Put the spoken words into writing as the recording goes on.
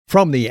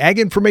From the Ag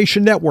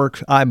Information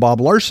Network, I'm Bob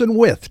Larson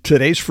with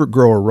today's Fruit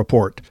Grower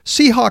Report.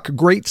 Seahawk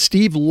great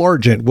Steve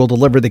Largent will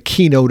deliver the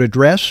keynote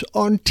address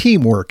on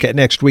teamwork at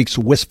next week's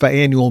WISFA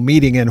annual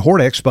meeting in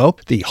Horn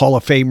Expo. The Hall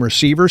of Fame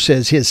receiver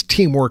says his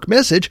teamwork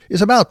message is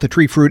about the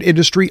tree fruit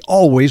industry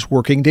always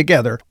working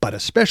together, but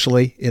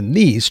especially in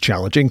these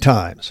challenging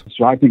times.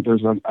 So I think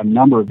there's a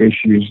number of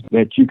issues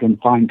that you can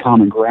find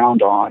common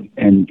ground on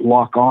and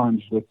lock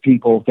arms with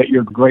people that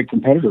you're a great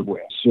competitor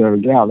with. So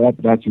yeah,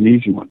 that's an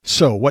easy one.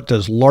 So what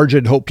does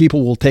Largent hope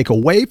people will take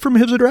away from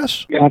his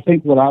address? I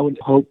think what I would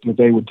hope that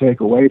they would take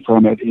away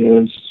from it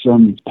is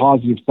some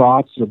positive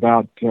thoughts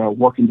about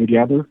working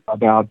together,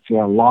 about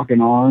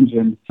locking arms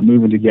and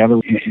moving together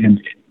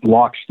in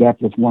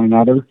lockstep with one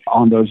another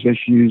on those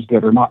issues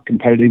that are not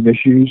competitive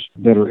issues,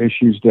 that are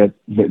issues that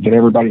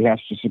everybody has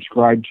to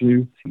subscribe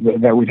to,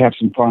 that we'd have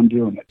some fun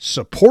doing it.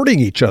 Supporting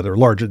each other,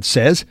 Largent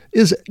says,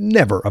 is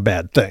never a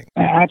bad thing.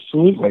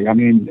 Absolutely. I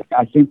mean,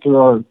 I think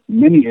there are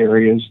many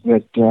areas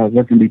that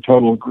there can be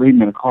total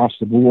agreement across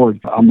the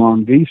board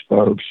among these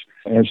folks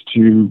as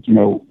to,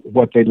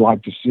 what they'd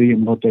like to see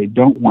and what they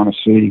don't want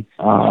to see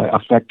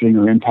affecting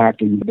or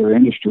impacting their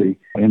industry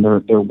and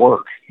their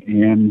work.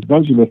 And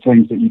those are the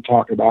things that you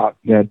talk about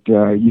that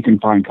you can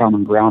find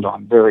common ground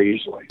on very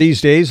easily.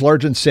 These days,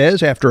 Largent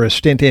says, after a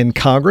stint in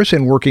Congress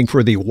and working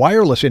for the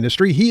wireless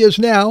industry, he is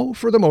now,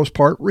 for the most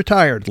part,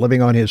 retired,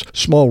 living on his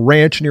small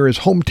ranch near his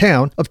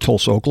hometown of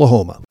Tulsa,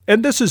 Oklahoma.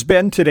 And this has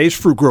been today's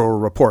Fruit Grower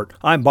Report.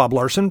 I'm Bob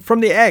Larson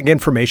from the Ag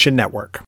Information Network.